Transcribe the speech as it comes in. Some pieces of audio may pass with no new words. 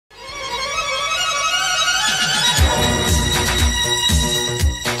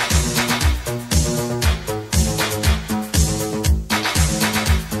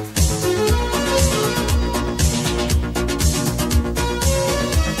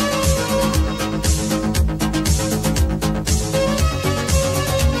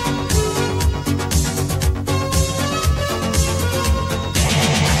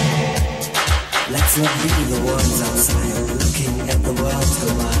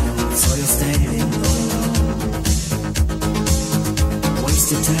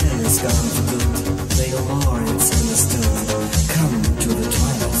gone for good. Say no more, it's understood. Come to the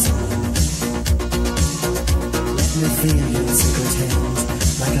twilight zone. Let me feel your secret hands,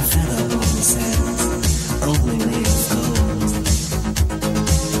 like a feather on the sands, only made of gold.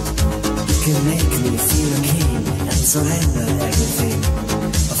 You can make me feel a king and surrender everything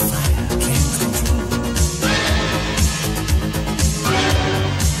a fire can't control.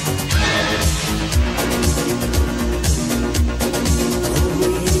 Hold me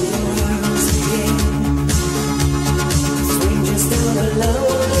in your arms again, strangers down a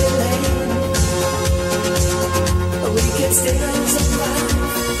lonely lane. We can still survive,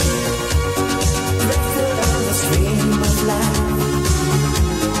 drifted on the stream of life.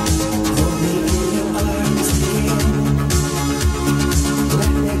 Hold me in your arms again,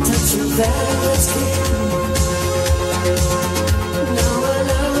 let me touch your velvet skin. Now a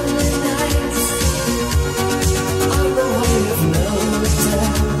lonely nights on the way of no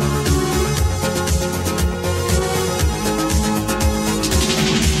return.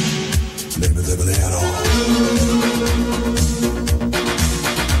 Baby, the Bolero.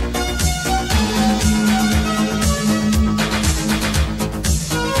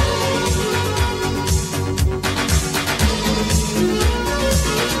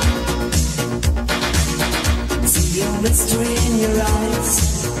 Mystery in your eyes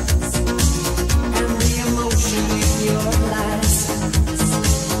and the emotion in your lies.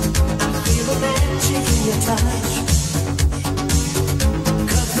 I feel the magic in your touch,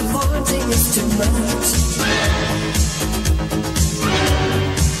 'cause the wanting is too much.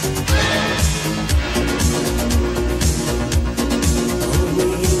 Hold me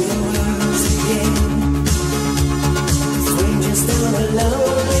in your arms again, strangers down a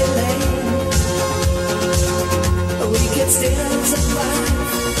lonely lane. We can still survive,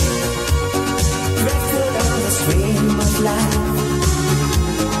 drifted on the stream of life.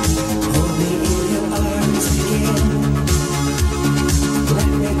 Hold me in your arms again,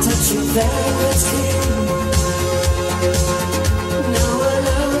 let me touch your velvet skin. Now a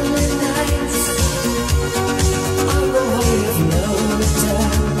lonely nights on the way of no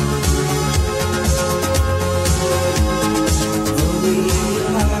return. Hold me in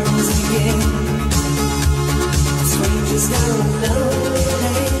your arms again, strangers down a lonely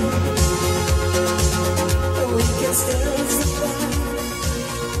lane. We can still